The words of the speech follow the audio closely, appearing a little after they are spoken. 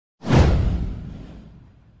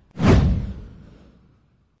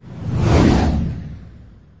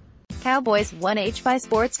Cowboys 1H by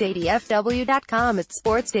SportsDailyFW.com. It's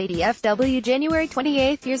SportsDailyFW January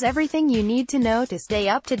 28. Here's everything you need to know to stay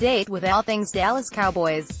up to date with all things Dallas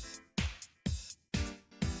Cowboys.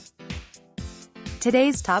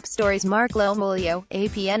 Today's top stories: Mark LoMoglio,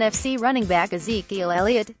 AP NFC running back Ezekiel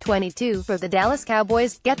Elliott, 22, for the Dallas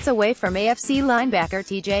Cowboys, gets away from AFC linebacker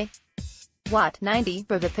TJ Watt, 90,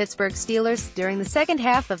 for the Pittsburgh Steelers, during the second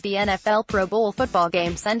half of the NFL Pro Bowl football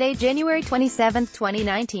game Sunday, January 27,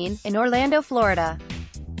 2019, in Orlando, Florida.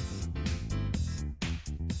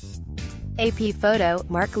 AP photo: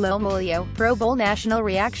 Mark LoMoglio. Pro Bowl national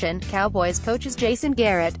reaction: Cowboys coaches Jason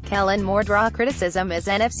Garrett, Kellen Moore draw criticism as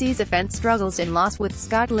NFC's offense struggles in loss with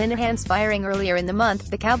Scott Linehan's firing earlier in the month.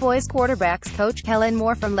 The Cowboys quarterbacks coach Kellen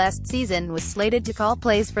Moore from last season was slated to call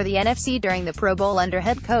plays for the NFC during the Pro Bowl under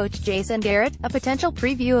head coach Jason Garrett, a potential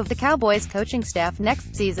preview of the Cowboys coaching staff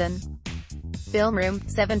next season. Film room: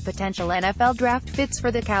 7 potential NFL draft fits for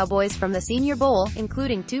the Cowboys from the Senior Bowl,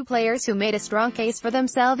 including 2 players who made a strong case for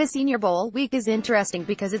themselves. Senior Bowl week is interesting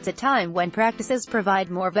because it's a time when practices provide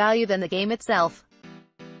more value than the game itself.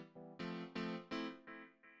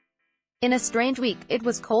 In a strange week, it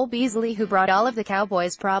was Cole Beasley who brought all of the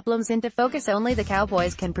Cowboys' problems into focus. Only the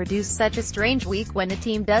Cowboys can produce such a strange week when the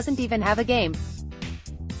team doesn't even have a game.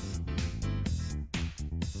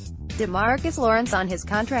 DeMarcus Lawrence on his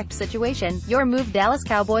contract situation: your move. Dallas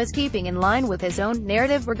Cowboys keeping in line with his own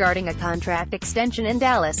narrative regarding a contract extension in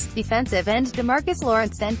Dallas. Defensive end DeMarcus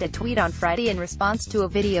Lawrence sent a tweet on Friday in response to a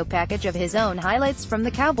video package of his own highlights from the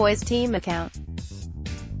Cowboys team account.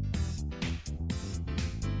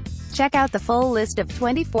 Check out the full list of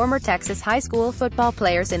 20 former Texas high school football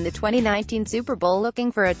players in the 2019 Super Bowl.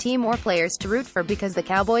 Looking for a team or players to root for because the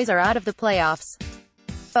Cowboys are out of the playoffs?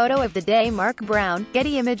 Photo of the day: Mark Brown.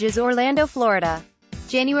 Getty Images, Orlando, Florida.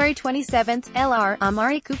 January 27, Lr.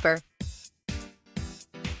 Amari Cooper.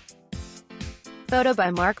 Photo by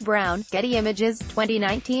Mark Brown. Getty Images.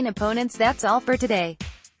 2019 opponents. That's all for today.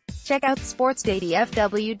 Check out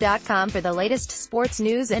SportsDailyFW.com for the latest sports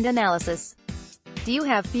news and analysis. Do you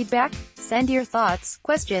have feedback? Send your thoughts,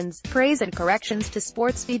 questions, praise and corrections to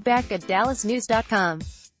sportsfeedback@dallasnews.com.